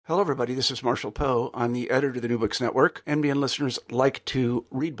Hello, everybody. This is Marshall Poe. I'm the editor of the New Books Network. NBN listeners like to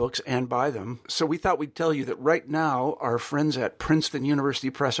read books and buy them. So we thought we'd tell you that right now, our friends at Princeton University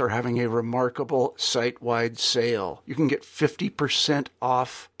Press are having a remarkable site-wide sale. You can get 50%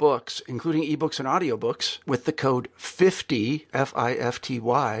 off books, including ebooks and audiobooks, with the code 50,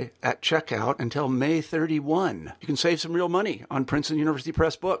 F-I-F-T-Y, at checkout until May 31. You can save some real money on Princeton University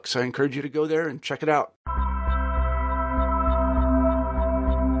Press books. I encourage you to go there and check it out.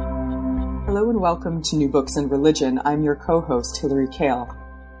 Hello and welcome to New Books and Religion. I'm your co-host, Hilary Kale.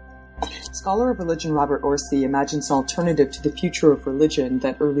 Scholar of religion Robert Orsi imagines an alternative to the future of religion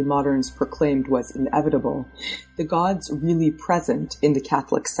that early moderns proclaimed was inevitable. The gods really present in the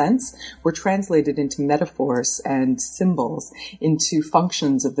Catholic sense were translated into metaphors and symbols, into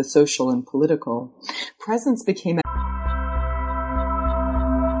functions of the social and political. Presence became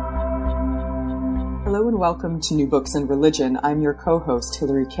Hello and welcome to New Books and Religion. I'm your co-host,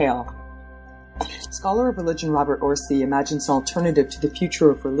 Hilary Kale. Scholar of religion Robert Orsi imagines an alternative to the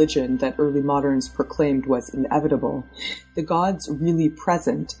future of religion that early moderns proclaimed was inevitable. The gods really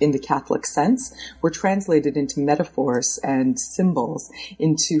present in the Catholic sense were translated into metaphors and symbols,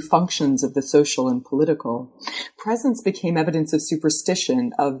 into functions of the social and political. Presence became evidence of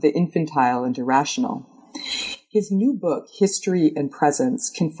superstition, of the infantile and irrational. His new book, History and Presence,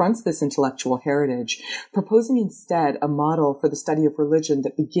 confronts this intellectual heritage, proposing instead a model for the study of religion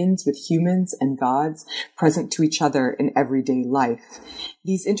that begins with humans and gods present to each other in everyday life.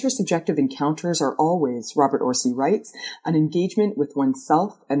 These intersubjective encounters are always, Robert Orsi writes, an engagement with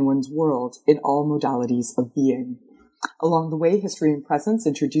oneself and one's world in all modalities of being. Along the way, History and Presence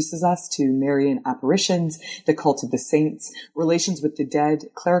introduces us to Marian apparitions, the cult of the saints, relations with the dead,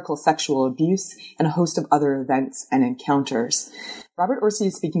 clerical sexual abuse, and a host of other events and encounters. Robert Orsi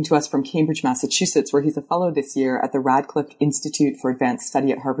is speaking to us from Cambridge, Massachusetts, where he's a fellow this year at the Radcliffe Institute for Advanced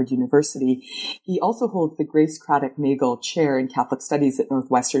Study at Harvard University. He also holds the Grace Craddock Nagel Chair in Catholic Studies at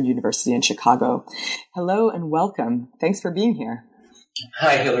Northwestern University in Chicago. Hello and welcome. Thanks for being here.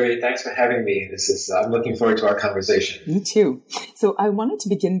 Hi, Hilary. Thanks for having me. I'm looking forward to our conversation. Me too. So I wanted to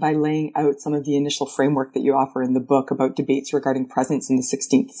begin by laying out some of the initial framework that you offer in the book about debates regarding presence in the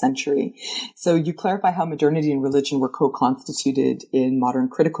 16th century. So you clarify how modernity and religion were co-constituted in modern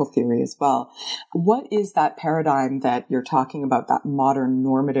critical theory as well. What is that paradigm that you're talking about, that modern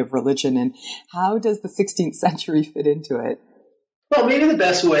normative religion, and how does the 16th century fit into it? Well, maybe the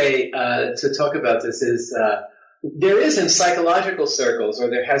best way to talk about this is there is in psychological circles, or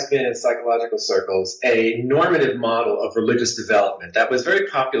there has been in psychological circles, a normative model of religious development that was very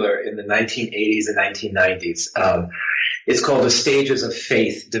popular in the 1980s and 1990s. It's called the stages of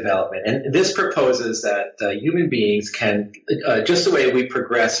faith development. And this proposes that human beings can, just the way we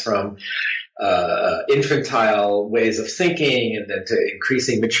progress from infantile ways of thinking and then to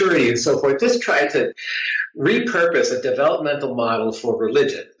increasing maturity and so forth, just try to repurpose a developmental model for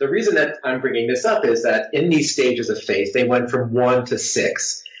religion. The reason that I'm bringing this up is that in these stages of faith, they went from 1 to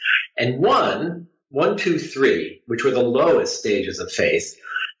 6. And 1, 2, 3, which were the lowest stages of faith,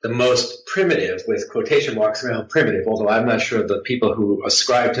 the most primitive, with quotation marks around primitive, although I'm not sure the people who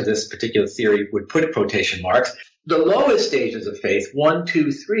ascribe to this particular theory would put quotation marks. The lowest stages of faith, 1,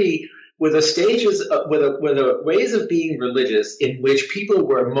 2, 3, were the stages, were the ways of being religious in which people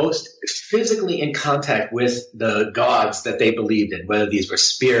were most physically in contact with the gods that they believed in, whether these were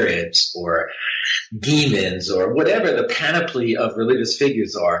spirits or demons or whatever the panoply of religious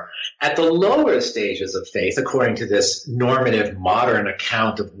figures are. At the lower stages of faith, according to this normative modern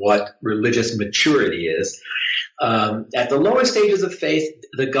account of what religious maturity is, at the lower stages of faith,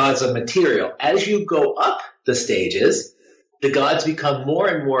 the gods are material. As you go up the stages, the gods become more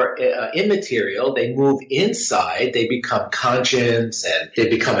and more immaterial. They move inside. They become conscience and they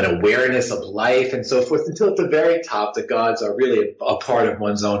become an awareness of life and so forth, until at the very top, the gods are really a part of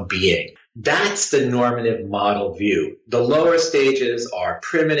one's own being. That's the normative model view. The lower stages are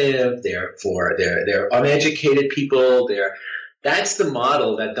primitive. They're uneducated people. That's the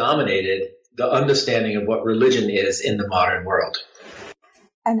model that dominated the understanding of what religion is in the modern world.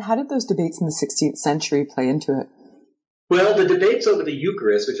 And how did those debates in the 16th century play into it? Well, the debates over the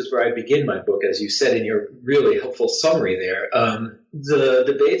Eucharist, which is where I begin my book, as you said in your really helpful summary there, the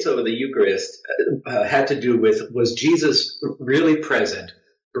debates over the Eucharist had to do with, was Jesus really present,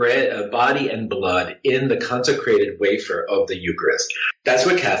 body and blood, in the consecrated wafer of the Eucharist? That's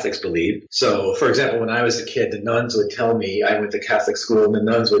what Catholics believe. So, for example, when I was a kid, the nuns would tell me, I went to Catholic school, and the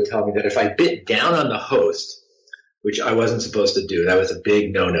nuns would tell me that if I bit down on the host, which I wasn't supposed to do. That was a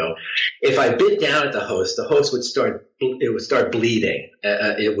big no-no. If I bit down at the host would start bleeding.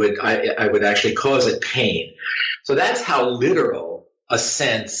 I would actually cause it pain. So that's how literal a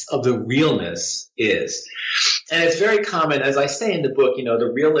sense of the realness is. And it's very common, as I say in the book,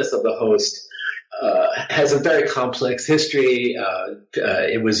 the realness of the host has a very complex history.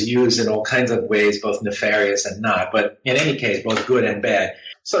 It was used in all kinds of ways, both nefarious and not, but in any case, both good and bad.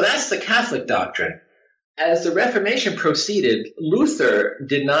 So that's the Catholic doctrine. As the Reformation proceeded, Luther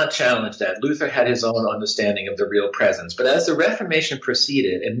did not challenge that. Luther had his own understanding of the real presence. But as the Reformation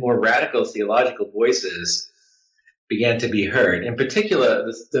proceeded and more radical theological voices began to be heard, in particular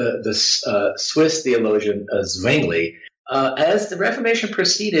the Swiss theologian Zwingli, as the Reformation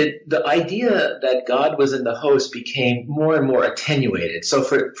proceeded, the idea that God was in the host became more and more attenuated. So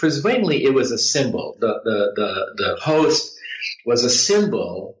for Zwingli, it was a symbol. The host was a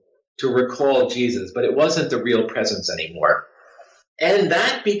symbol to recall Jesus, but it wasn't the real presence anymore. And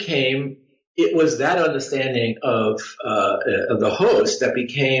it was that understanding of the host that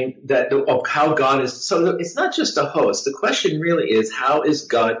became of how God is. So it's not just a host. The question really is, how is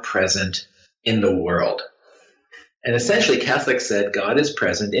God present in the world? And essentially, Catholics said God is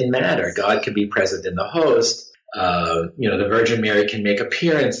present in matter. God can be present in the host. The Virgin Mary can make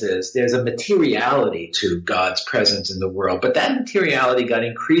appearances. There's a materiality to God's presence in the world, but that materiality got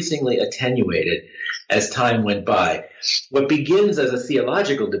increasingly attenuated as time went by. What begins as a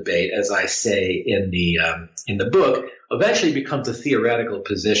theological debate, as I say in the book, eventually becomes a theoretical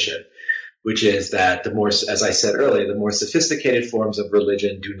position, which is that as I said earlier, the more sophisticated forms of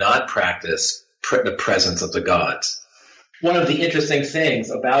religion do not practice the presence of the gods. One of the interesting things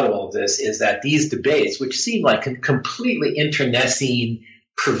about all of this is that these debates, which seem like completely internecine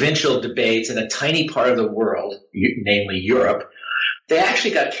provincial debates in a tiny part of the world, namely Europe, they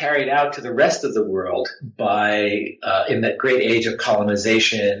actually got carried out to the rest of the world in that great age of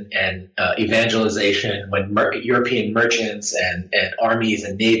colonization and evangelization, when European merchants and armies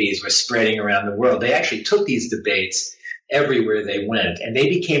and navies were spreading around the world. They actually took these debates everywhere they went, and they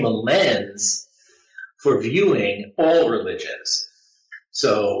became a lens for viewing all religions.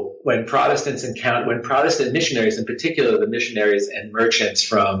 So when Protestant missionaries, in particular the missionaries and merchants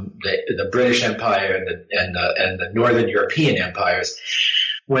from the British Empire and the Northern European empires,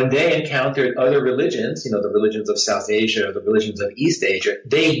 when they encountered other religions, the religions of South Asia or the religions of East Asia,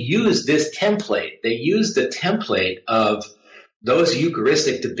 they used this template. They used the template of those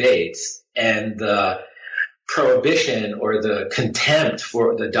Eucharistic debates and the prohibition or the contempt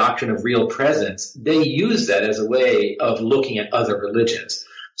for the doctrine of real presence. They used that as a way of looking at other religions.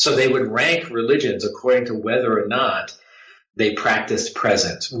 So they would rank religions according to whether or not they practiced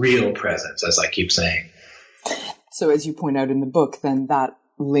presence, real presence, as I keep saying. So as you point out in the book, then that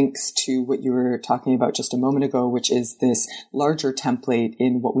links to what you were talking about just a moment ago, which is this larger template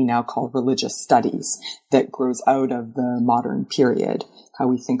in what we now call religious studies that grows out of the modern period, how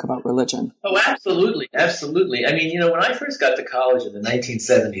we think about religion. Oh, absolutely. Absolutely. I mean, when I first got to college in the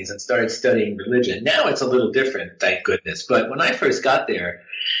 1970s and started studying religion, now it's a little different, thank goodness. But when I first got there,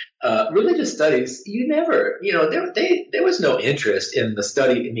 religious studies, there was no interest in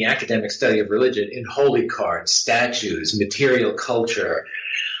the academic study of religion in holy cards, statues, material culture,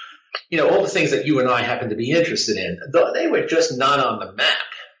 all the things that you and I happen to be interested in. They were just not on the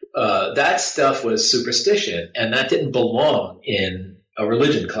map. That stuff was superstition, and that didn't belong in a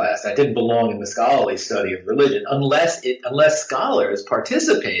religion class. That didn't belong in the scholarly study of religion unless scholars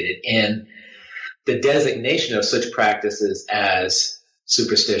participated in the designation of such practices as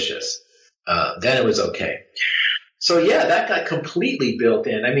superstitious. Then it was okay. So yeah, that got completely built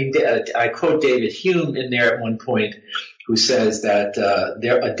in. I mean, I quote David Hume in there at one point, who says that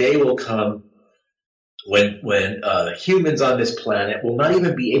a day will come when humans on this planet will not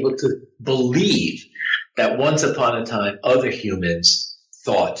even be able to believe that once upon a time other humans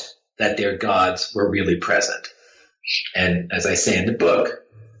thought that their gods were really present. And as I say in the book,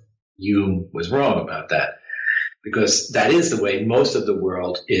 Hume was wrong about that, because that is the way most of the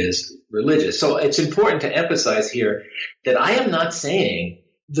world is religious. So it's important to emphasize here that I am not saying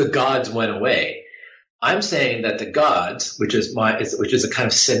the gods went away. I'm saying that the gods, which is a kind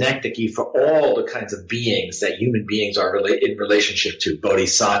of synecdoche for all the kinds of beings that human beings are in relationship to,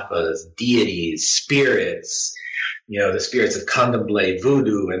 bodhisattvas, deities, spirits, the spirits of candomblé,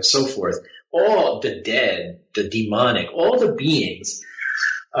 voodoo, and so forth, all the dead, the demonic, all the beings,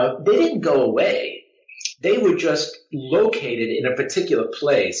 they didn't go away. They were just located in a particular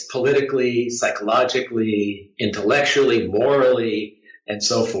place, politically, psychologically, intellectually, morally, and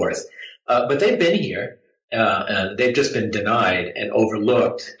so forth. But they've been here, and they've just been denied and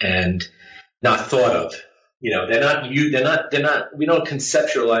overlooked and not thought of. We don't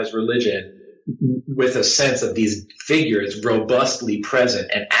conceptualize religion with a sense of these figures robustly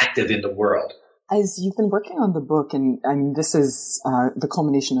present and active in the world. As you've been working on the book, and I mean, this is the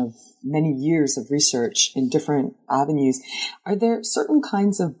culmination of many years of research in different avenues, are there certain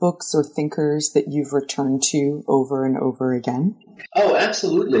kinds of books or thinkers that you've returned to over and over again? Oh,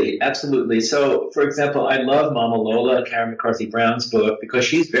 absolutely. Absolutely. So, for example, I love Mama Lola, Karen McCarthy Brown's book, because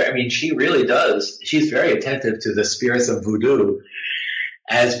she's very attentive to the spirits of voodoo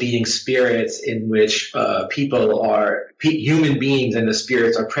as being spirits in which human beings and the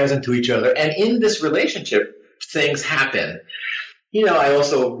spirits are present to each other. And in this relationship, things happen. I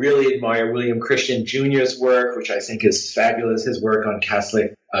also really admire William Christian Jr.'s work, which I think is fabulous, his work on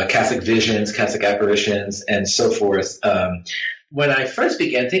Catholic visions, Catholic apparitions, and so forth. When I first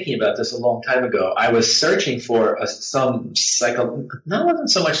began thinking about this a long time ago, I was searching for not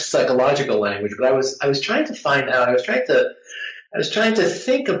so much psychological language, but I was trying to find out, I was trying to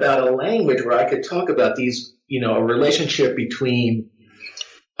think about a language where I could talk about these, a relationship between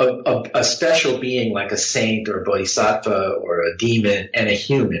a special being like a saint or a bodhisattva or a demon and a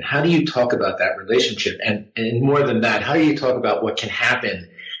human. How do you talk about that relationship? And more than that, how do you talk about what can happen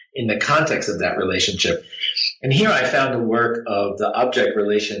in the context of that relationship? And here I found the work of the Object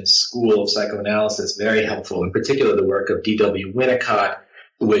Relations School of Psychoanalysis very helpful, in particular the work of D.W. Winnicott,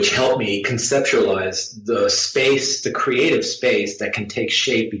 which helped me conceptualize the creative space that can take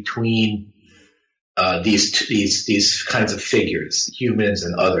shape between these kinds of figures, humans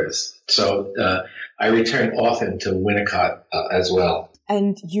and others. So I return often to Winnicott as well.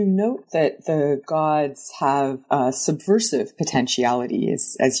 And you note that the gods have subversive potentiality,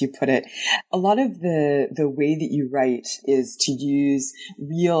 as you put it. A lot of the way that you write is to use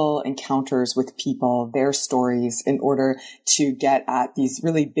real encounters with people, their stories, in order to get at these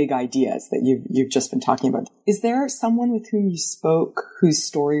really big ideas that you've just been talking about. Is there someone with whom you spoke whose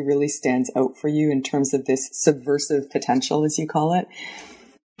story really stands out for you in terms of this subversive potential, as you call it?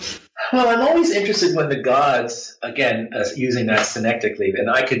 Well, I'm always interested when the gods, again, using that synectically, and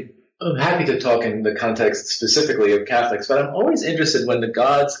I'm happy to talk in the context specifically of Catholics, but I'm always interested when the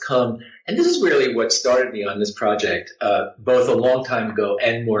gods come, and this is really what started me on this project, both a long time ago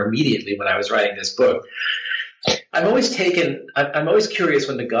and more immediately when I was writing this book. I'm always curious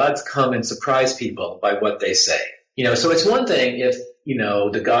when the gods come and surprise people by what they say. So it's one thing if,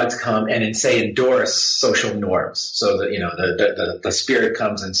 the gods come and endorse social norms. So that, the spirit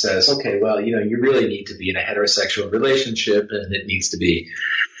comes and says, okay, well, you really need to be in a heterosexual relationship and it needs to be,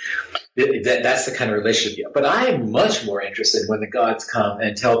 that's the kind of relationship. But I'm much more interested when the gods come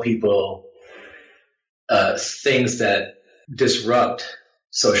and tell people things that disrupt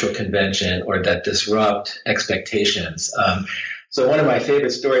social convention or that disrupt expectations. So one of my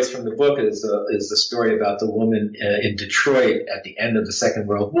favorite stories from the book is the story about the woman in Detroit at the end of the Second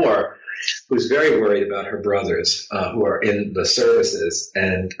World War who's very worried about her brothers who are in the services,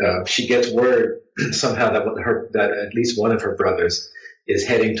 and she gets word somehow that at least one of her brothers is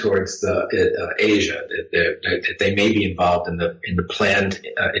heading towards Asia. That they may be involved in the planned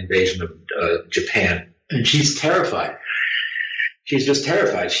invasion of Japan, and she's terrified. She's just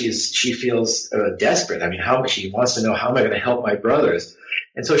terrified. She feels desperate. I mean, she wants to know, how am I going to help my brothers?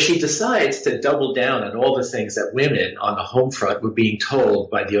 And so she decides to double down on all the things that women on the home front were being told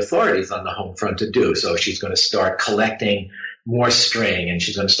by the authorities on the home front to do. So she's going to start collecting more string, and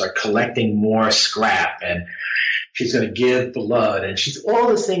she's going to start collecting more scrap, and she's going to give blood, and she's all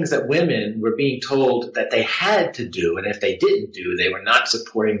the things that women were being told that they had to do. And if they didn't do, they were not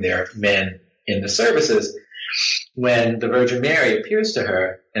supporting their men in the services. When the Virgin Mary appears to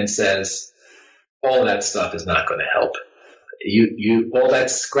her and says, all that stuff is not going to help. All that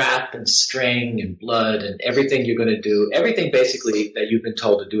scrap and string and blood and everything you're going to do, everything basically that you've been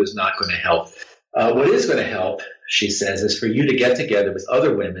told to do is not going to help. What is going to help, she says, is for you to get together with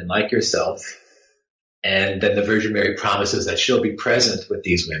other women like yourself. And then the Virgin Mary promises that she'll be present with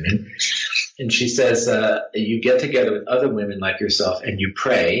these women. And she says, you get together with other women like yourself and you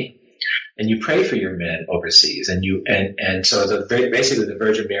pray. And you pray for your men overseas, and so basically the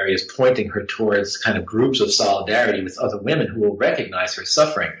Virgin Mary is pointing her towards kind of groups of solidarity with other women who will recognize her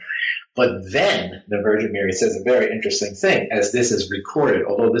suffering. But then the Virgin Mary says a very interesting thing, as this is recorded,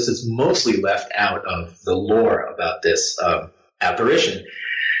 although this is mostly left out of the lore about this apparition.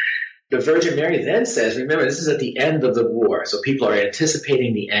 The Virgin Mary then says, remember, this is at the end of the war, so people are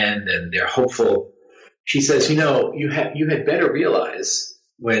anticipating the end and they're hopeful. She says, you had better realize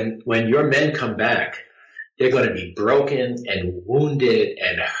when your men come back, they're going to be broken and wounded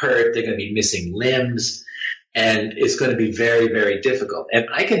and hurt. They're going to be missing limbs, and it's going to be very, very difficult. And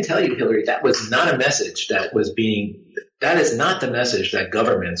I can tell you, Hillary, that was not a message that is not the message that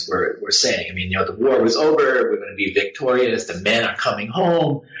governments were saying. I mean, the war was over. We're going to be victorious. The men are coming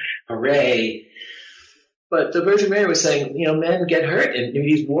home. Hooray. But the Virgin Mary was saying, men get hurt, and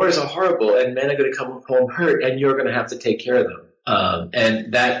these wars are horrible, and men are going to come home hurt, and you're going to have to take care of them.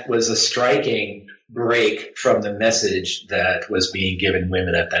 And that was a striking break from the message that was being given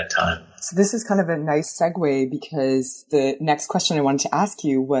women at that time. So this is kind of a nice segue, because the next question I wanted to ask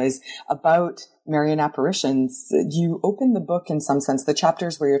you was about Marian apparitions. You open the book, in some sense, the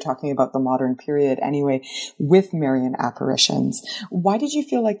chapters where you're talking about the modern period anyway, with Marian apparitions. Why did you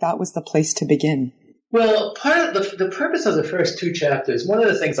feel like that was the place to begin? Well, part of the purpose of the first two chapters, one of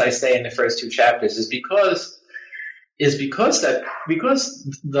the things I say in the first two chapters is because the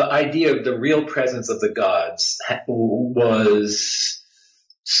idea of the real presence of the gods was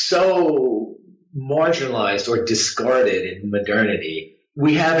so marginalized or discarded in modernity.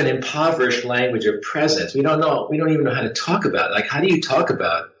 We have an impoverished language of presence. We don't even know how to talk about it. Like, how do you talk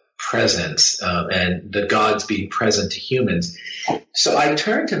about presence and the gods being present to humans? So I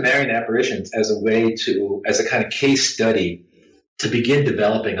turned to Marian apparitions as a kind of case study to begin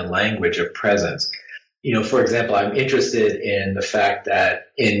developing a language of presence. For example, I'm interested in the fact that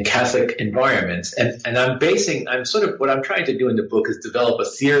in Catholic environments, and what I'm trying to do in the book is develop a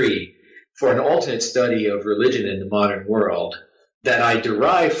theory for an alternate study of religion in the modern world that I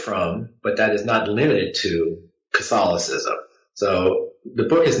derive from, but that is not limited to, Catholicism. So the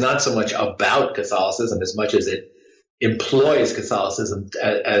book is not so much about Catholicism as much as it employs Catholicism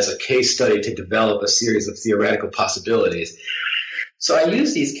as a case study to develop a series of theoretical possibilities. So I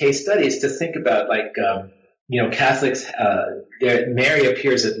use these case studies to think about, Catholics, Mary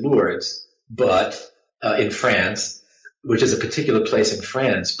appears at Lourdes, but in France, which is a particular place in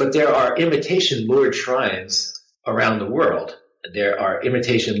France, but there are imitation Lourdes shrines around the world. There are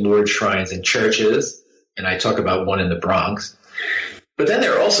imitation Lourdes shrines in churches, and I talk about one in the Bronx. But then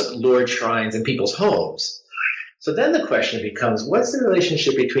there are also Lourdes shrines in people's homes. So then the question becomes, what's the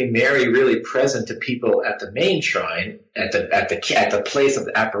relationship between Mary really present to people at the main shrine, at the place of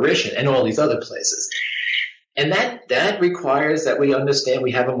the apparition, and all these other places? And that requires that we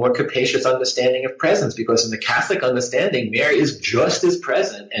have a more capacious understanding of presence, because in the Catholic understanding, Mary is just as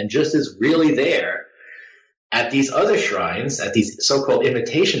present and just as really there at these other shrines, at these so-called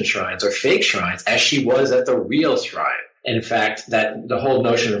imitation shrines or fake shrines, as she was at the real shrine. And in fact, that the whole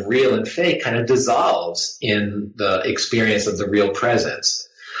notion of real and fake kind of dissolves in the experience of the real presence.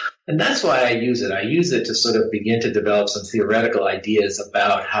 And that's why I use it. I use it to sort of begin to develop some theoretical ideas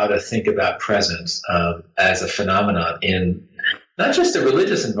about how to think about presence as a phenomenon in not just the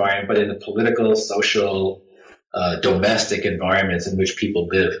religious environment, but in the political, social, domestic environments in which people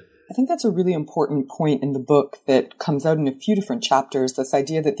live. I think that's a really important point in the book that comes out in a few different chapters, this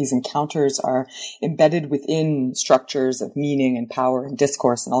idea that these encounters are embedded within structures of meaning and power and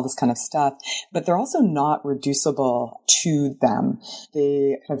discourse and all this kind of stuff, but they're also not reducible to them.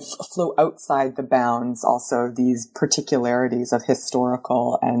 They kind of flow outside the bounds, also, these particularities of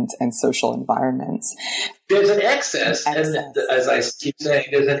historical and social environments. There's an excess, and as I keep saying,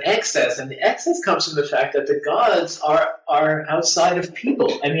 there's an excess, and the excess comes from the fact that the gods are outside of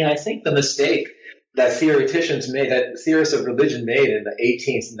people. I mean, I think the mistake that theorists of religion made in the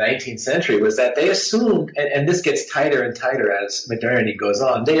 18th and 19th century was that they assumed, and this gets tighter and tighter as modernity goes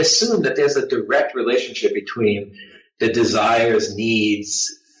on, they assumed that there's a direct relationship between the desires, needs,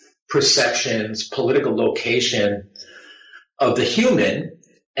 perceptions, political location of the human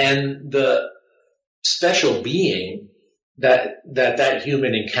and the special being that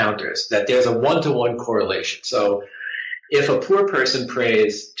human encounters, that there's a one-to-one correlation. So if a poor person poor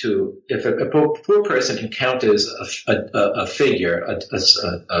person encounters a figure,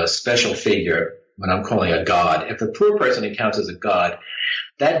 a special figure, what I'm calling a god, if a poor person encounters a god,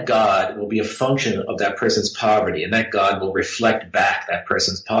 that god will be a function of that person's poverty, and that god will reflect back that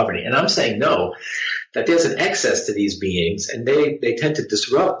person's poverty. And I'm saying no, that there's an excess to these beings, and they tend to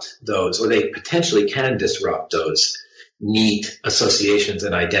disrupt those, or they potentially can disrupt those neat associations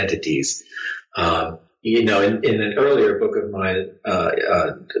and identities. In an earlier book of mine,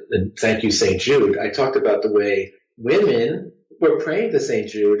 Thank You, St. Jude, I talked about the way women were praying to St.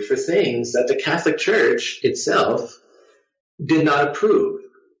 Jude for things that the Catholic Church itself did not approve.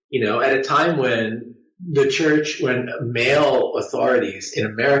 At a time when when male authorities in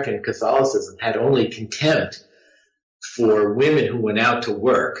American Catholicism had only contempt for women who went out to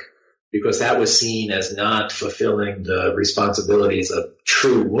work, because that was seen as not fulfilling the responsibilities of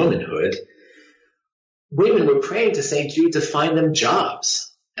true womanhood, women were praying to St. Jude to find them jobs.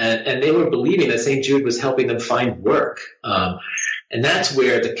 And they were believing that St. Jude was helping them find work. And that's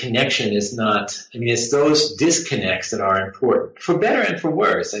where the connection is not, it's those disconnects that are important, for better and for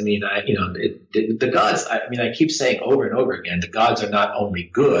worse. The gods, I keep saying over and over again, the gods are not only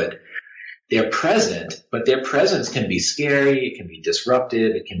good, they're present, but their presence can be scary. It can be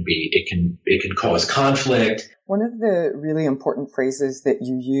disruptive. It can cause conflict. One of the really important phrases that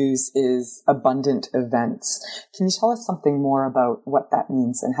you use is abundant events. Can you tell us something more about what that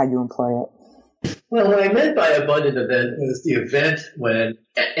means and how you employ it? Well, what I meant by abundant event was the event when,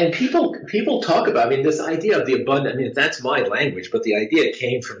 and people talk about, this idea of the abundant, that's my language, but the idea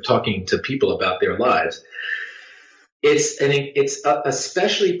came from talking to people about their lives. It's a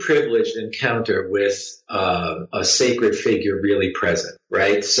especially privileged encounter with a sacred figure really present,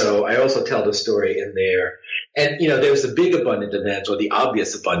 right? So I also tell the story in there. And, there's the big abundant events or the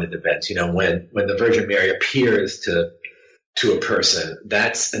obvious abundant events, when the Virgin Mary appears to a person.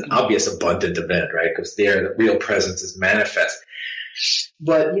 That's an obvious abundant event, right? Because there the real presence is manifest.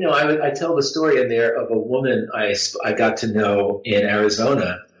 But, I tell the story in there of a woman I got to know in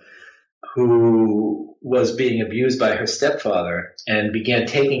Arizona who was being abused by her stepfather and began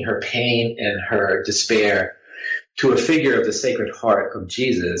taking her pain and her despair to a figure of the Sacred Heart of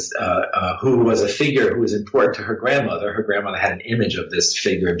Jesus, who was a figure who was important to her grandmother. Her grandmother had an image of this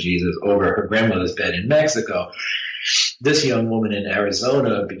figure of Jesus over her grandmother's bed in Mexico. This young woman in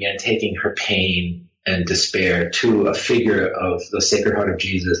Arizona began taking her pain and despair to a figure of the Sacred Heart of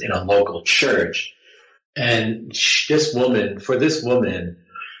Jesus in a local church. And for this woman,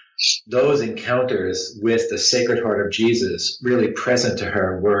 those encounters with the Sacred Heart of Jesus really present to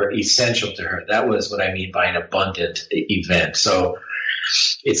her were essential to her. That was what I mean by an abundant event. So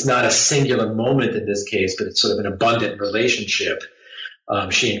it's not a singular moment in this case, but it's sort of an abundant relationship.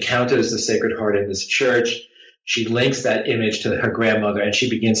 She encounters the Sacred Heart in this church. She links that image to her grandmother, and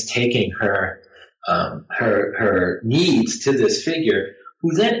she begins taking her needs to this figure,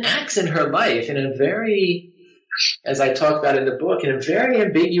 who then acts in her life in a very, as I talk about in the book, in a very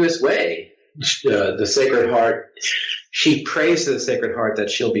ambiguous way. The Sacred Heart, she prays to the Sacred Heart that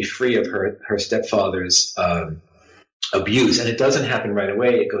she'll be free of her stepfather's abuse. And it doesn't happen right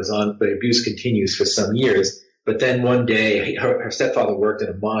away. It goes on, but abuse continues for some years. But then one day, her stepfather worked in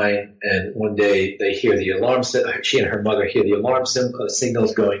a mine, and one day they hear the alarm. She and her mother hear the alarm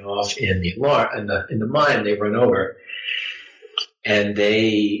signals going off in the mine. They run over, and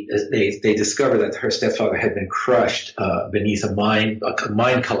they discover that her stepfather had been crushed beneath a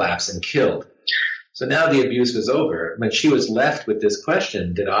mine collapse and killed. So now the abuse was over, but she was left with this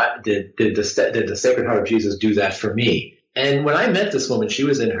question: Did the Sacred Heart of Jesus do that for me? And when I met this woman, she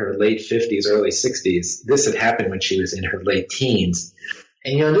was in her late 50s, early 60s. This had happened when she was in her late teens.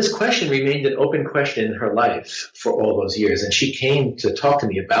 And, this question remained an open question in her life for all those years. And she came to talk to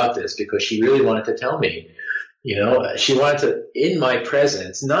me about this because she really wanted to tell me, she wanted to, in my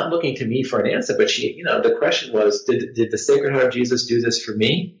presence, not looking to me for an answer, but the question was, did the Sacred Heart of Jesus do this for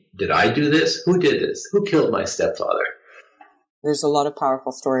me? Did I do this? Who did this? Who killed my stepfather? There's a lot of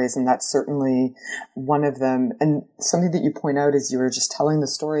powerful stories, and that's certainly one of them. And something that you point out as you were just telling the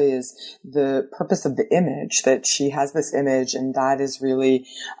story is the purpose of the image, that she has this image, and that is really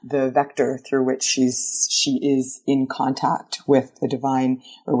the vector through which she is in contact with the divine,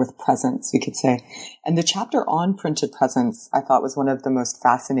 or with presence, we could say. And the chapter on printed presence, I thought, was one of the most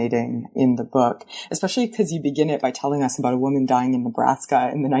fascinating in the book, especially because you begin it by telling us about a woman dying in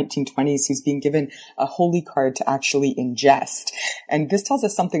Nebraska in the 1920s who's being given a holy card to actually ingest. And this tells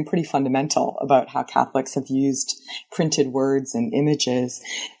us something pretty fundamental about how Catholics have used printed words and images.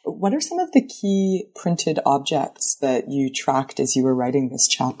 What are some of the key printed objects that you tracked as you were writing this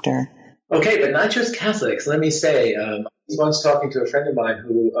chapter? Okay, but not just Catholics. Let me say, I was once talking to a friend of mine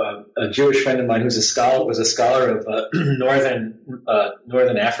a Jewish friend of mine was a scholar of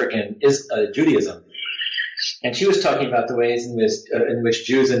Northern African Judaism. And she was talking about the ways in which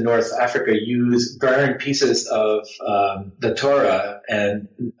Jews in North Africa burn pieces of the Torah and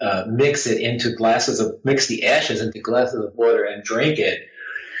mix the ashes into glasses of water and drink it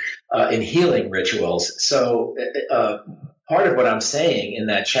in healing rituals. So part of what I'm saying in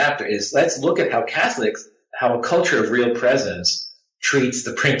that chapter is, let's look at how a culture of real presence treats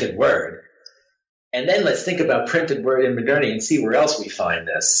the printed word. And then let's think about printed word in modernity and see where else we find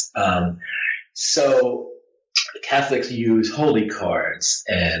this. So Catholics use holy cards,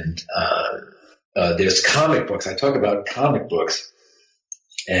 and there's comic books. I talk about comic books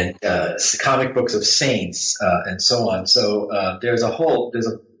and comic books of saints and so on. So there's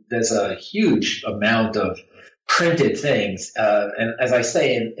a huge amount of printed things, and as I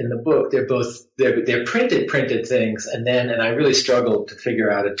say in the book, they're printed things, and I really struggled to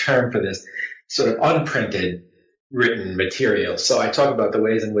figure out a term for this sort of unprinted written material. So I talk about the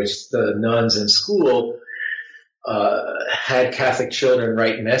ways in which the nuns in school had Catholic children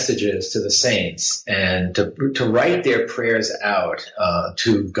write messages to the saints and to write their prayers out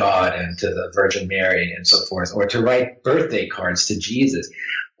to God and to the Virgin Mary and so forth, or to write birthday cards to Jesus,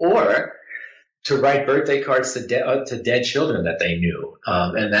 or to write birthday cards to dead children that they knew.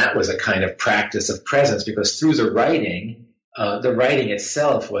 And that was a kind of practice of presence, because through the writing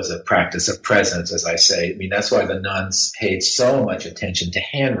itself was a practice of presence, as I say. I mean, that's why the nuns paid so much attention to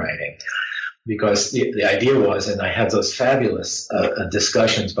handwriting. Because the idea was, and I have those fabulous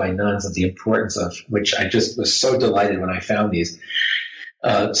discussions by nuns of the importance of, which I just was so delighted when I found these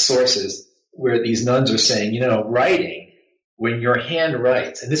sources, where these nuns are saying, writing, when your hand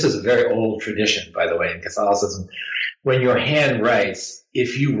writes, and this is a very old tradition, by the way, in Catholicism, when your hand writes,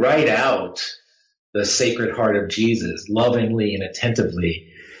 if you write out the Sacred Heart of Jesus lovingly and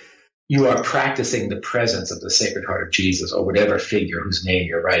attentively, you are practicing the presence of the Sacred Heart of Jesus, or whatever figure whose name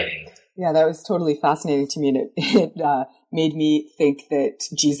you're writing. Yeah, that was totally fascinating to me, and it made me think that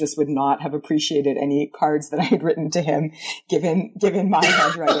Jesus would not have appreciated any cards that I had written to him, given my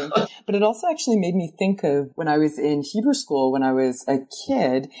handwriting. But it also actually made me think of when I was in Hebrew school, when I was a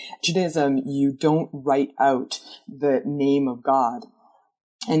kid. Judaism, you don't write out the name of God.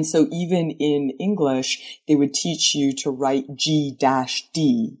 And so even in English, they would teach you to write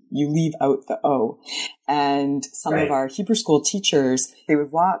G-D. You leave out the O. And some of our Hebrew school teachers, they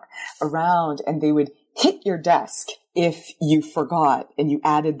would walk around and they would hit your desk if you forgot and you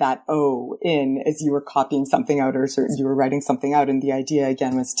added that O in as you were copying something out, or you were writing something out. And the idea,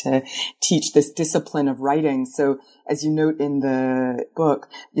 again, was to teach this discipline of writing. So as you note in the book,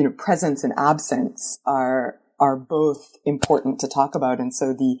 presence and absence are both important to talk about. And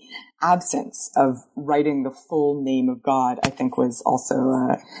so the absence of writing the full name of God, I think, was also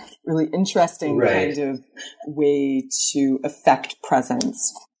a really interesting kind of way to affect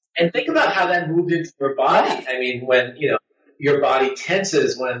presence. And think about how that moved into your body. I mean, when, your body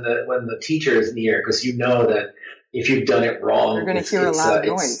tenses when the teacher is near, because you know that if you've done it wrong, you're going to hear a loud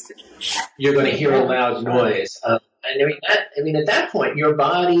noise. You're going to hear a loud noise. And at that point, your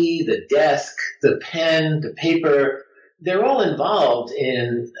body, the desk, the pen, the paper, they're all involved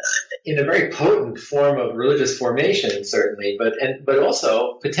in a very potent form of religious formation, certainly, but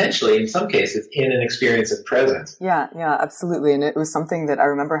also potentially, in some cases, in an experience of presence. Yeah, absolutely. And it was something that I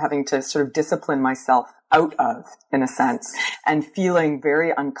remember having to sort of discipline myself out of, in a sense, and feeling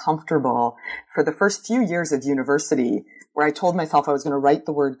very uncomfortable for the first few years of university, where I told myself I was going to write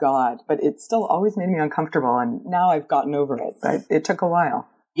the word God, but it still always made me uncomfortable. And now I've gotten over it, but it took a while.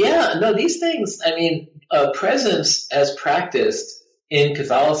 Yeah, no, these things, presence as practiced in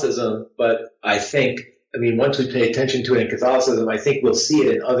Catholicism, but once we pay attention to it in Catholicism, I think we'll see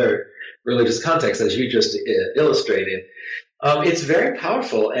it in other religious contexts, as you just illustrated. It's very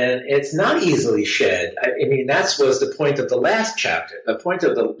powerful, and it's not easily shed. That was the point of the last chapter. The point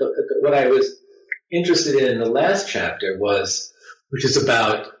of what I was interested in the last chapter which is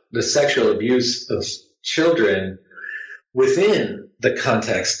about the sexual abuse of children within the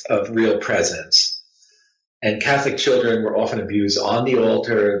context of real presence. And Catholic children were often abused on the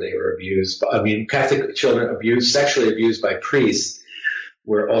altar. They were abused. Catholic children sexually abused by priests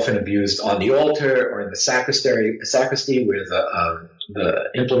were often abused on the altar or in the sacristy where the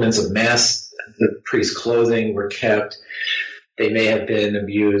implements of mass, the priest's clothing, were kept. They may have been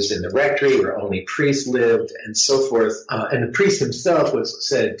abused in the rectory where only priests lived, and so forth. And the priest himself was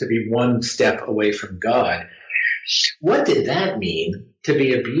said to be one step away from God. What did that mean, to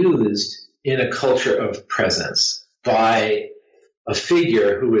be abused in a culture of presence by a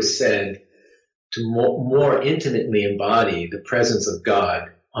figure who is said to more intimately embody the presence of God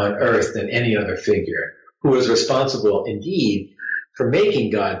on earth than any other figure, who was responsible indeed for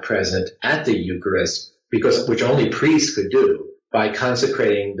making God present at the Eucharist, which only priests could do, by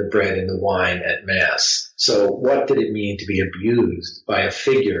consecrating the bread and the wine at Mass. So what did it mean to be abused by a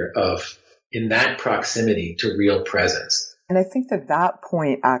figure in that proximity to real presence? And I think that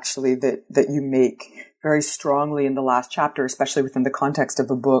point, actually, that you make very strongly in the last chapter, especially within the context of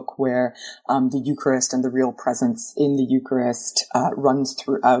a book where the Eucharist and the real presence in the Eucharist runs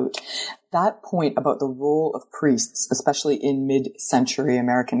throughout. That point about the role of priests, especially in mid-century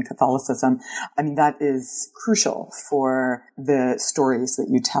American Catholicism, that is crucial for the stories that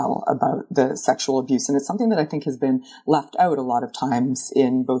you tell about the sexual abuse. And it's something that I think has been left out a lot of times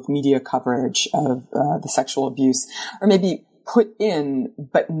in both media coverage of the sexual abuse, or maybe put in,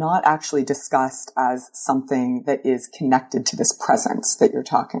 but not actually discussed as something that is connected to this presence that you're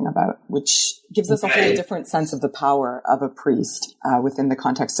talking about, which gives us a whole different sense of the power of a priest within the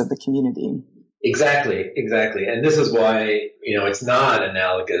context of the community. Exactly. And this is why, it's not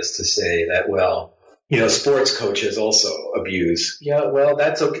analogous to say that, Sports coaches also abuse. Yeah, well,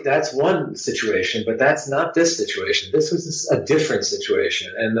 that's okay. That's one situation, but that's not this situation. This was a different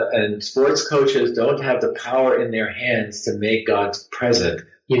situation. And sports coaches don't have the power in their hands to make God present.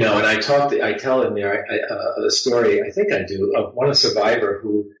 And I tell in there a story, I think I do, of one survivor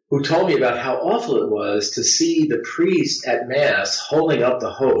who told me about how awful it was to see the priest at Mass holding up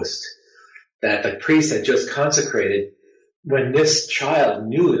the host that the priest had just consecrated, when this child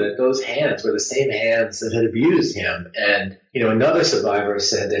knew that those hands were the same hands that had abused him. And, another survivor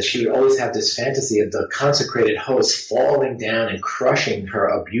said that she would always have this fantasy of the consecrated host falling down and crushing her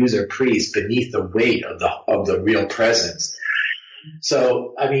abuser priest beneath the weight of the real presence.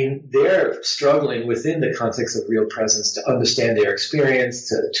 So, they're struggling within the context of real presence to understand their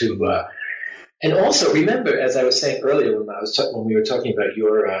experience, and also remember, as I was saying earlier when we were talking about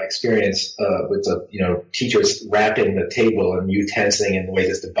your experience with the teachers wrapping the table and you tensing and the way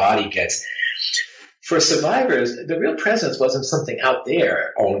that the body gets. For survivors, the real presence wasn't something out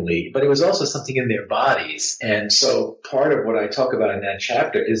there only, but it was also something in their bodies. And so part of what I talk about in that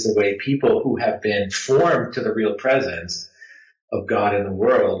chapter is the way people who have been formed to the real presence of God in the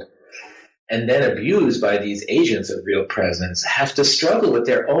world and then abused by these agents of real presence have to struggle with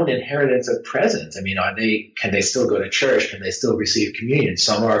their own inheritance of presence. Can they still go to church? Can they still receive communion?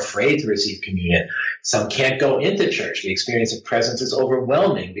 Some are afraid to receive communion. Some can't go into church. The experience of presence is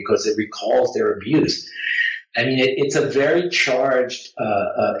overwhelming because it recalls their abuse. It's a very charged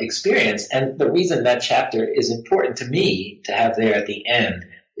experience. And the reason that chapter is important to me to have there at the end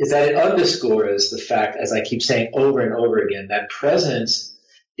is that it underscores the fact, as I keep saying over and over again, that presence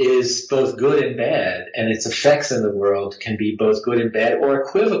is both good and bad, and its effects in the world can be both good and bad or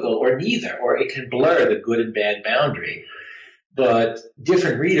equivocal or neither, or it can blur the good and bad boundary. But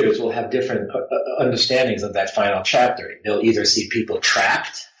different readers will have different understandings of that final chapter. They'll either see people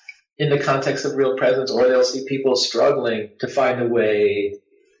trapped in the context of real presence, or they'll see people struggling to find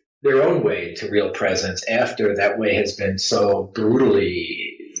their own way to real presence after that way has been so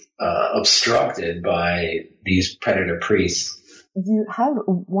brutally obstructed by these predator priests. You have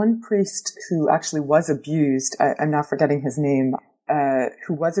one priest who actually was abused. I'm now forgetting his name,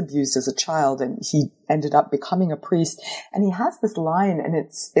 who was abused as a child, and he ended up becoming a priest. And he has this line, and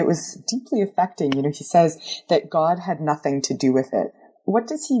it was deeply affecting. He says that God had nothing to do with it. What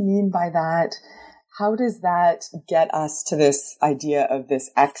does he mean by that? How does that get us to this idea of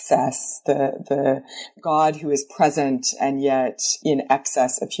this excess, the God who is present and yet in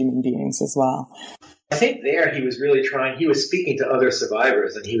excess of human beings as well? I think there he was speaking to other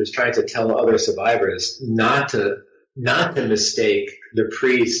survivors, and he was trying to tell other survivors not to mistake the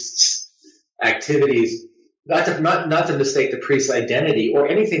priest's activities, not to mistake the priest's identity or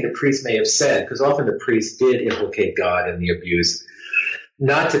anything the priest may have said, because often the priest did implicate God in the abuse.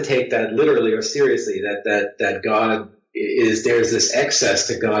 Not to take that literally or seriously, that God there's this excess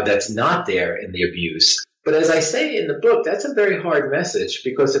to God that's not there in the abuse. But as I say in the book, that's a very hard message,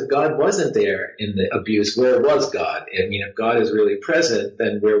 because if God wasn't there in the abuse, where was God? If God is really present,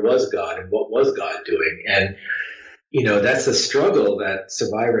 then where was God, and what was God doing? And, that's the struggle that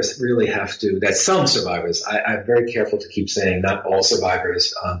survivors really have to, that some survivors, I'm very careful to keep saying not all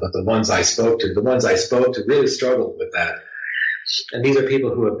survivors, but the ones I spoke to really struggled with that. And these are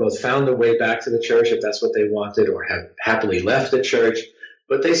people who have both found their way back to the church, if that's what they wanted, or have happily left the church.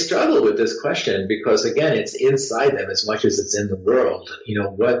 But they struggle with this question because, again, it's inside them as much as it's in the world.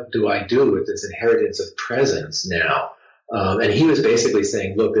 What do I do with this inheritance of presence now? And he was basically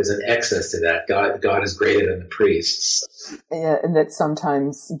saying, look, there's an excess to that. God is greater than the priests. Yeah, and that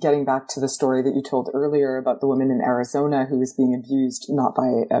sometimes, getting back to the story that you told earlier about the woman in Arizona who was being abused, not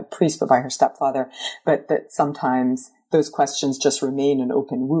by a priest, but by her stepfather, but that sometimes those questions just remain an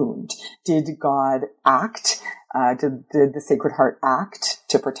open wound. Did God act? Did the Sacred Heart act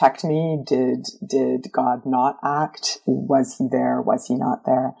to protect me? Did God not act? Was he there? Was he not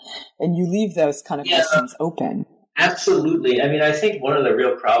there? And you leave those kind of questions open. Absolutely. I think one of the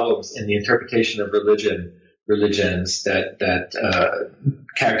real problems in the interpretation of religions that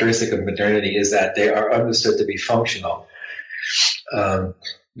characteristic of modernity is that they are understood to be functional.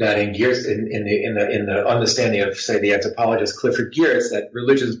 That in the understanding of, say, the anthropologist Clifford Geertz, that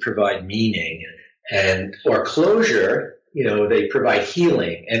religions provide meaning or closure. They provide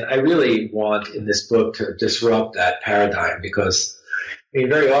healing, and I really want in this book to disrupt that paradigm, because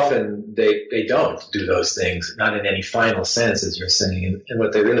very often they don't do those things, not in any final sense, as you're saying, and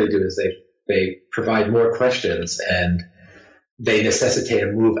what they really do is they provide more questions, and they necessitate a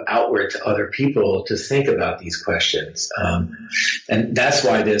move outward to other people to think about these questions. And that's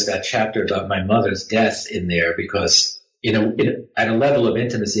why there's that chapter about my mother's death in there, because, at a level of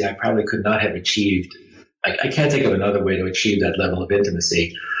intimacy I probably could not have achieved I can't think of another way to achieve that level of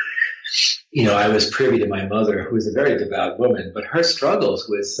intimacy. I was privy to my mother, who was a very devout woman, but her struggles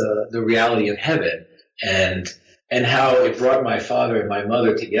with the reality of heaven and how it brought my father and my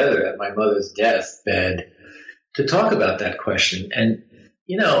mother together at my mother's deathbed to talk about that question. And,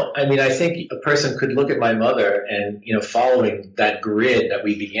 I think a person could look at my mother and, following that grid that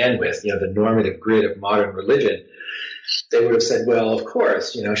we began with, the normative grid of modern religion, they would have said, well, of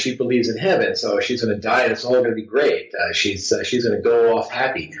course, she believes in heaven, so she's going to die and it's all going to be great. She's going to go off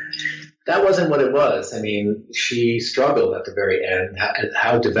happy. That wasn't what it was. She struggled at the very end,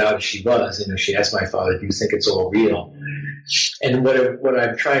 how devout she was. She asked my father, do you think it's all real? And what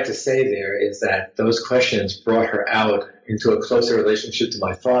I'm trying to say there is that those questions brought her out into a closer relationship to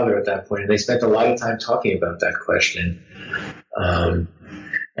my father at that point, and they spent a lot of time talking about that question.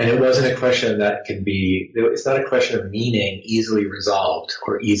 And it wasn't a question that it's not a question of meaning easily resolved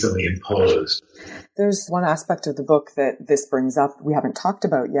or easily imposed. There's one aspect of the book that this brings up we haven't talked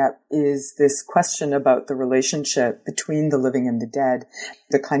about yet, is this question about the relationship between the living and the dead,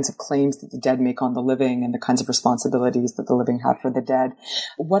 the kinds of claims that the dead make on the living and the kinds of responsibilities that the living have for the dead.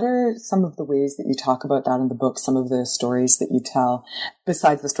 What are some of the ways that you talk about that in the book, some of the stories that you tell,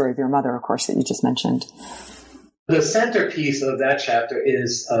 besides the story of your mother, of course, that you just mentioned? The centerpiece of that chapter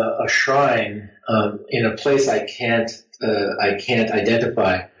is a shrine in a place I can't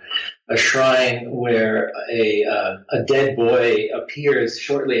identify. A shrine where a dead boy appears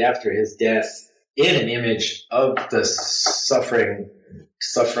shortly after his death in an image of the suffering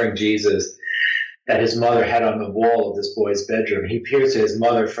Jesus that his mother had on the wall of this boy's bedroom. He appears to his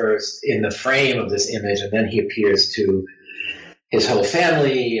mother first in the frame of this image, and then he appears to his whole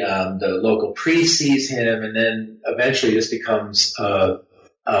family. The local priest sees him, and then eventually this becomes an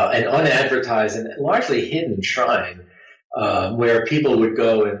unadvertised and largely hidden shrine where people would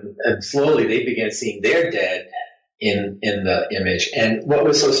go and slowly they began seeing their dead in the image. And what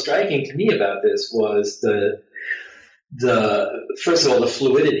was so striking to me about this was the first of all, the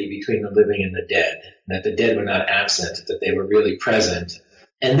fluidity between the living and the dead, that the dead were not absent, that they were really present.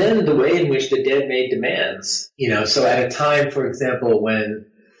 And then the way in which the dead made demands, so at a time, for example, when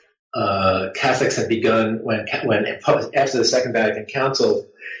Catholics had begun, when after the Second Vatican Council,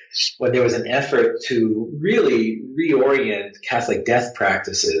 when there was an effort to really reorient Catholic death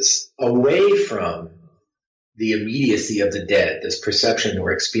practices away from the immediacy of the dead, this perception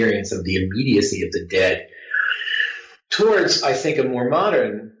or experience of the immediacy of the dead, towards, I think, a more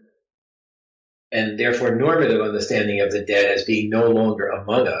modern and therefore normative understanding of the dead as being no longer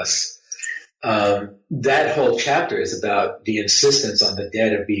among us. That whole chapter is about the insistence on the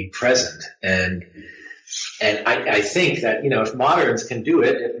dead of being present. And I think that, if moderns can do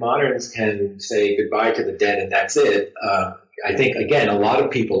it, if moderns can say goodbye to the dead and that's it, I think, again, a lot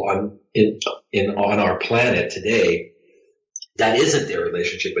of people on our planet today, that isn't their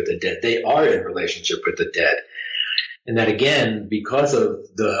relationship with the dead. They are in relationship with the dead. And that, again, because of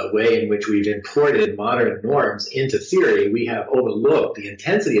the way in which we've imported modern norms into theory, we have overlooked the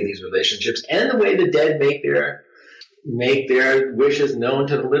intensity of these relationships and the way the dead make their wishes known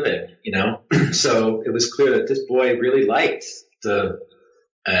to the living, So it was clear that this boy really liked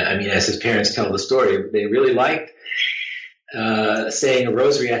as his parents tell the story, they really liked saying a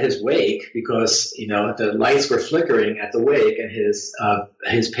rosary at his wake because, the lights were flickering at the wake, and his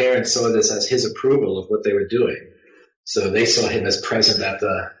parents saw this as his approval of what they were doing. So they saw him as present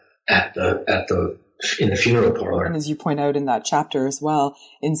in the funeral parlor. And as you point out in that chapter as well,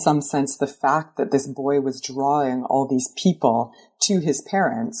 in some sense, the fact that this boy was drawing all these people to his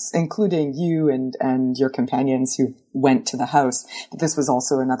parents, including you and your companions who went to the house, that this was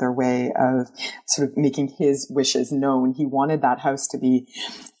also another way of sort of making his wishes known. He wanted that house to be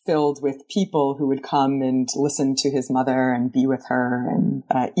filled with people who would come and listen to his mother and be with her and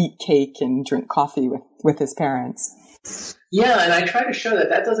eat cake and drink coffee with his parents. Yeah, and I try to show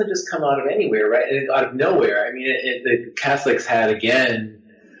that doesn't just come out of anywhere, right? Out of nowhere. The Catholics had, again,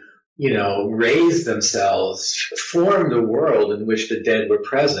 raised themselves, formed a world in which the dead were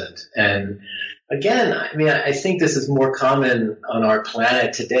present. And again, I think this is more common on our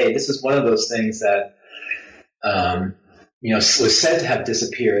planet today. This is one of those things that, was said to have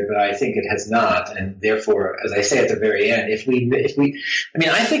disappeared, but I think it has not. And therefore, as I say at the very end, I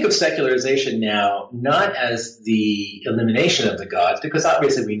think of secularization now not as the elimination of the gods, because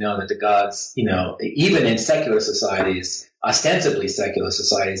obviously we know that the gods, even in secular societies, ostensibly secular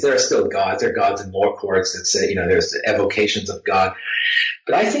societies, there are still gods. There are gods in law courts that say, there's evocations of God.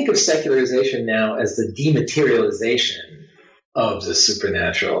 But I think of secularization now as the dematerialization of the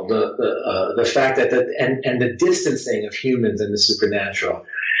supernatural, the fact that and the distancing of humans and the supernatural.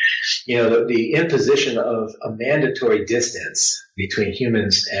 the imposition of a mandatory distance between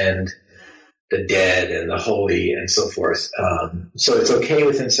humans and the dead and the holy and so forth. So it's okay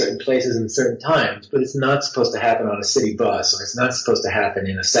within certain places and certain times, but it's not supposed to happen on a city bus, or it's not supposed to happen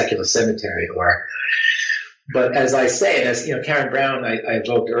in a secular cemetery. But as I say, and as Karen Brown, I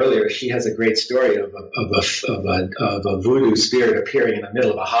evoked earlier, she has a great story of a voodoo spirit appearing in the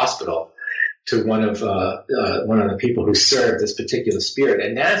middle of a hospital to one of the people who served this particular spirit,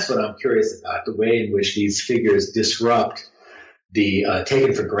 and that's what I'm curious about: the way in which these figures disrupt the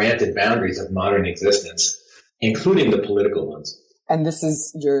taken for granted boundaries of modern existence, including the political ones. And this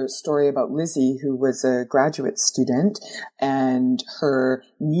is your story about Lizzie, who was a graduate student, and her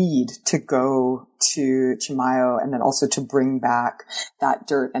need to go to Chimayo and then also to bring back that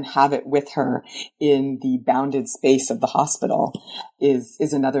dirt and have it with her in the bounded space of the hospital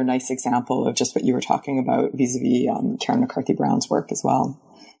is another nice example of just what you were talking about vis-a-vis Karen McCarthy Brown's work as well.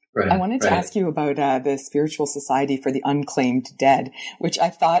 Right, I wanted to ask you about the Spiritual Society for the Unclaimed Dead, which I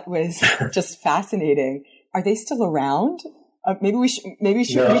thought was just fascinating. Are they still around? Maybe we should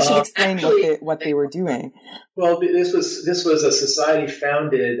explain what they were doing. Well, this was a society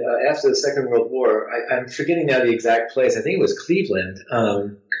founded after the Second World War. I'm forgetting now the exact place. I think it was Cleveland.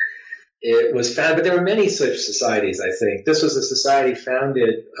 It was founded, but there were many such societies, I think. This was a society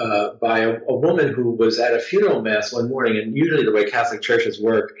founded by a woman who was at a funeral mass one morning, and usually the way Catholic churches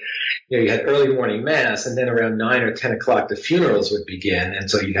work, you had early morning mass, and then around 9 or 10 o'clock the funerals would begin, and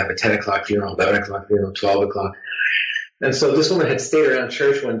so you'd have a 10 o'clock funeral, 11 o'clock funeral, 12 o'clock. And so this woman had stayed around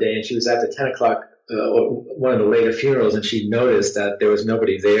church one day, and she was at the 10 o'clock, one of the later funerals, and she noticed that there was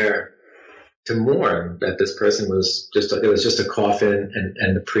nobody there to mourn, that this person was it was just a coffin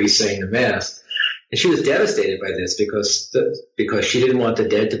and the priest saying the mass. And she was devastated by this because she didn't want the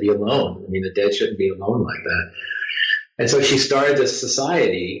dead to be alone. I mean, the dead shouldn't be alone like that. And so she started this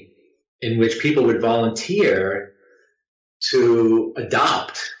society in which people would volunteer to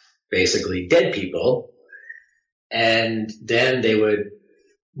adopt, basically, dead people. And then they would,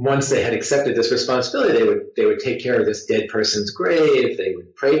 once they had accepted this responsibility, they would take care of this dead person's grave. They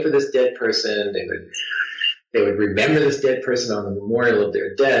would pray for this dead person. They would remember this dead person on the memorial of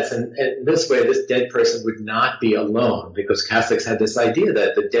their death. And this way, this dead person would not be alone, because Catholics had this idea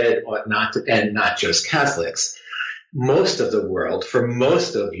that the dead ought not to, and not just Catholics. Most of the world, for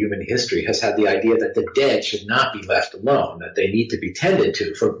most of human history, has had the idea that the dead should not be left alone, that they need to be tended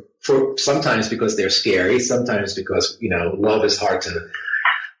to, for sometimes because they're scary, sometimes because,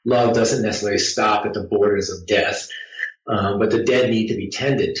 love doesn't necessarily stop at the borders of death, but the dead need to be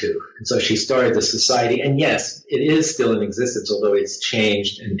tended to. And so she started the society, and yes, it is still in existence, although it's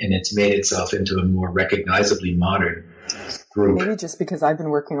changed and it's made itself into a more recognizably modern group. Maybe just because I've been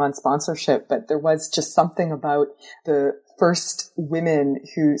working on sponsorship, but there was just something about the first women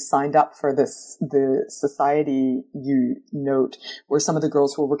who signed up for the society you note were some of the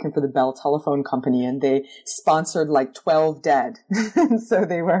girls who were working for the Bell Telephone Company, and they sponsored like 12 dead. And so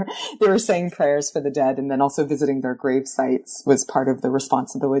they were saying prayers for the dead, and then also visiting their grave sites was part of the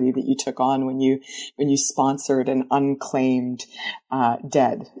responsibility that you took on when you sponsored an unclaimed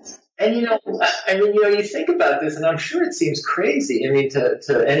dead. And, you think about this, and I'm sure it seems crazy. I mean,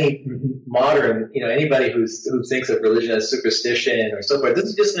 to any modern, anybody who thinks of religion as superstition or so forth, this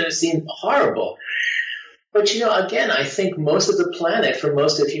is just going to seem horrible. But, again, I think most of the planet, for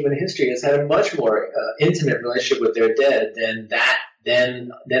most of human history, has had a much more intimate relationship with their dead than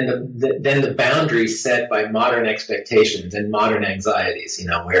the boundaries set by modern expectations and modern anxieties,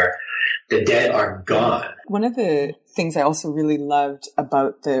 where the dead are gone. One of the things I also really loved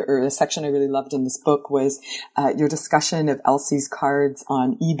about the section I really loved in this book was your discussion of Elsie's cards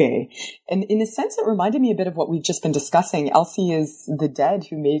on eBay. And in a sense, it reminded me a bit of what we've just been discussing. Elsie is the dead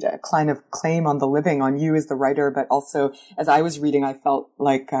who made a kind of claim on the living, on you as the writer, but also as I was reading, I felt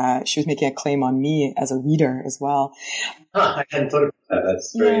like she was making a claim on me as a reader as well. I hadn't thought about that.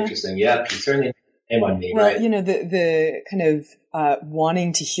 That's very interesting. Yeah, she certainly came on me, right? The kind of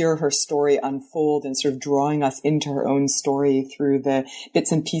wanting to hear her story unfold and sort of drawing us into her own story through the bits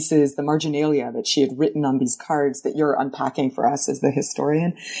and pieces, the marginalia that she had written on these cards that you're unpacking for us as the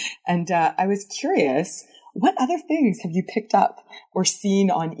historian. And I was curious, what other things have you picked up or seen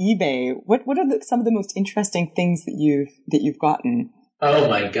on eBay? What are some of the most interesting things that you've gotten? Oh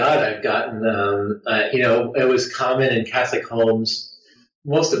my God, I've gotten, it was common in Catholic homes,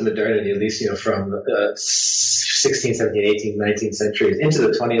 most of modernity, at least, from the 16th, 17th, 18th, 19th centuries into the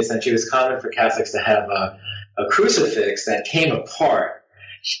 20th century, it was common for Catholics to have a crucifix that came apart.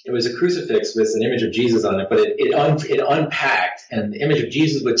 It was a crucifix with an image of Jesus on it, but it unpacked, and the image of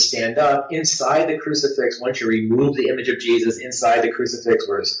Jesus would stand up inside the crucifix. Once you remove the image of Jesus, inside the crucifix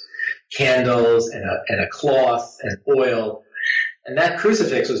candles and a cloth and oil. And that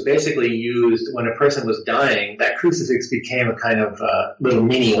crucifix was basically used when a person was dying. That crucifix became a kind of little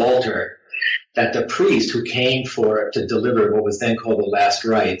mini altar that the priest who came to deliver what was then called the last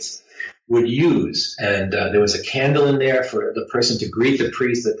rites would use. And there was a candle in there for the person to greet the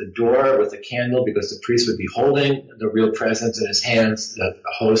priest at the door with a candle, because the priest would be holding the real presence in his hands, the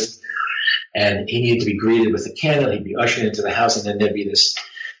host, and he needed to be greeted with a candle. He'd be ushered into the house, and then there'd be this.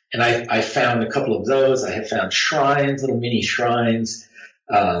 And I found a couple of those. I have found shrines, little mini shrines.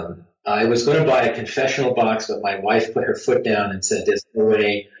 I was going to buy a confessional box, but my wife put her foot down and said, there's no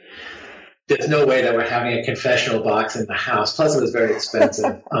way that we're having a confessional box in the house. Plus, it was very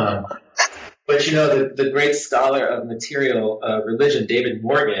expensive. But, you know, the great scholar of material religion, David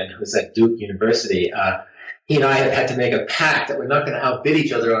Morgan, who's at Duke University, he and I have had to make a pact that we're not going to outbid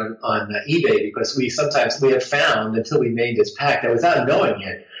each other on eBay, because we have found, until we made this pact, that without knowing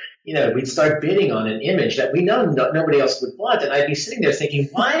it, you know, we'd start bidding on an image that we know nobody else would want. And I'd be sitting there thinking,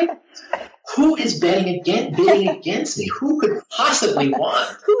 who is bidding against me? Who could possibly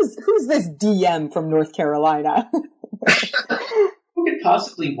want? Who's this DM from North Carolina? Who could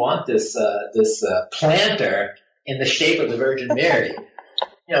possibly want this planter in the shape of the Virgin Mary?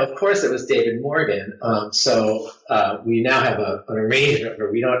 You know, of course, it was David Morgan. So we now have an arrangement where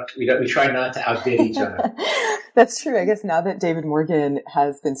we try not to outbid each other. That's true. I guess now that David Morgan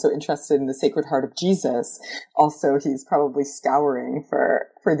has been so interested in the Sacred Heart of Jesus, also he's probably scouring for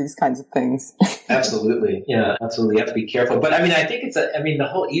these kinds of things. Absolutely. Yeah, absolutely. You have to be careful. But I mean, I think the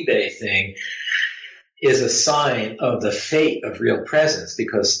whole eBay thing is a sign of the fate of real presence,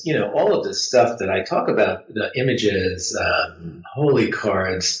 because, you know, all of this stuff that I talk about, the images, holy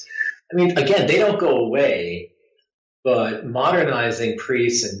cards, I mean, again, they don't go away. But modernizing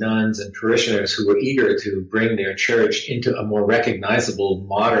priests and nuns and parishioners who were eager to bring their church into a more recognizable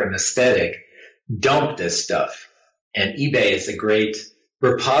modern aesthetic dumped this stuff. And eBay is a great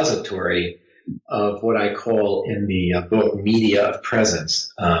repository of what I call in the book media of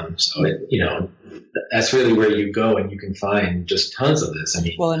presence. That's really where you go, and you can find just tons of this. I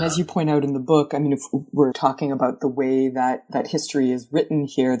mean, well, and as you point out in the book, I mean, if we're talking about the way that history is written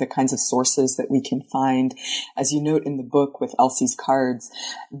here, the kinds of sources that we can find, as you note in the book with Elsie's cards,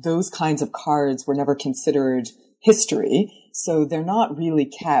 those kinds of cards were never considered history. So they're not really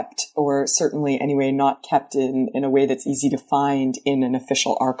kept, or certainly anyway, not kept in a way that's easy to find in an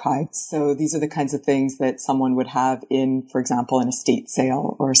official archive. So these are the kinds of things that someone would have in, for example, an estate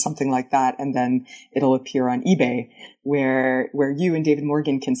sale or something like that. And then it'll appear on eBay where you and David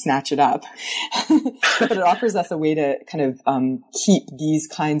Morgan can snatch it up. But it offers us a way to kind of keep these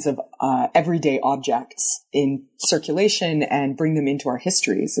kinds of everyday objects in circulation and bring them into our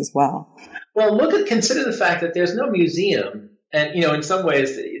histories as well. Well, consider the fact that there's no museum. And, you know, in some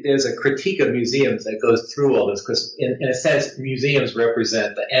ways, there's a critique of museums that goes through all this, because in a sense, museums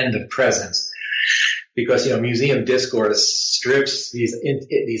represent the end of presence, because, you know, museum discourse strips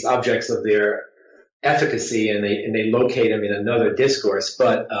these objects of their efficacy, and they locate them in another discourse.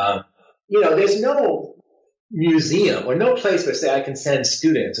 But, you know, there's no museum or no place where, say, I can send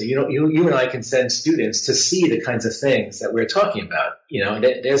students, or, you know, you and I can send students to see the kinds of things that we're talking about. You know,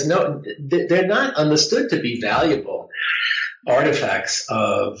 they're not understood to be valuable artifacts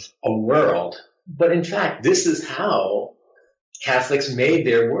of a world. But in fact, this is how Catholics made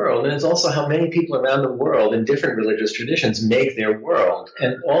their world, and it's also how many people around the world in different religious traditions make their world.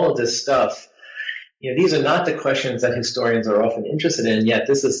 And all of this stuff, you know, these are not the questions that historians are often interested in, yet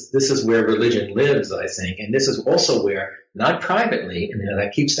this is where religion lives, I think. And this is also where, not privately, I mean, I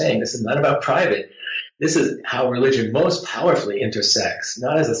keep saying this is not about private, this is how religion most powerfully intersects,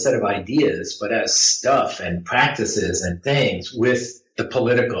 not as a set of ideas, but as stuff and practices and things with the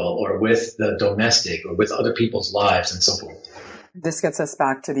political or with the domestic or with other people's lives and so forth. This gets us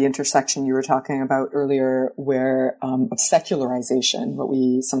back to the intersection you were talking about earlier, where of secularization, what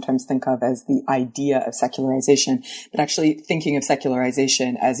we sometimes think of as the idea of secularization, but actually thinking of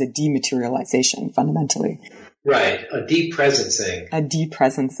secularization as a dematerialization fundamentally. Right, a depresencing. A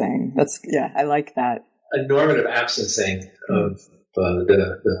depresencing. I like that. A normative absencing of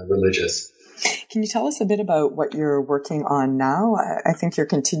the religious. Can you tell us a bit about what you're working on now? I think you're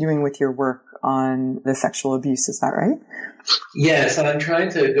continuing with your work on the sexual abuse. Is that right? Yes, and I'm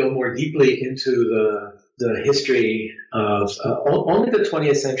trying to go more deeply into the history of only the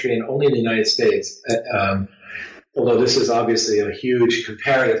 20th century and only in the United States. Although this is obviously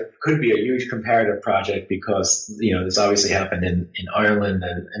could be a huge comparative project, because, you know, this obviously happened in Ireland,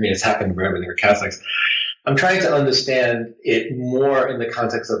 and I mean, it's happened wherever there were Catholics. I'm trying to understand it more in the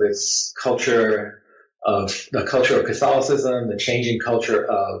context of its culture, of the culture of Catholicism, the changing culture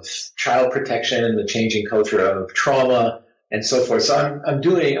of child protection, the changing culture of trauma, and so forth. So I'm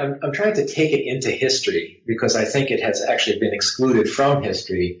trying to take it into history because I think it has actually been excluded from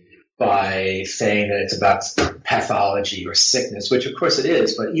history by saying that it's about pathology or sickness, which of course it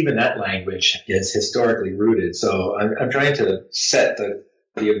is, but even that language is historically rooted. So I'm trying to set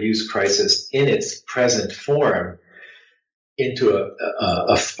the abuse crisis in its present form into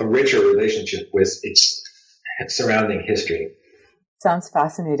a richer relationship with its surrounding history. Sounds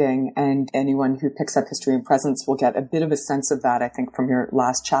fascinating, and anyone who picks up History and Presence will get a bit of a sense of that, I think, from your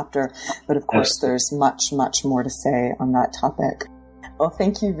last chapter. But of course, there's much, much more to say on that topic. Well,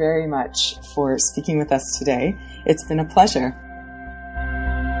 thank you very much for speaking with us today. It's been a pleasure.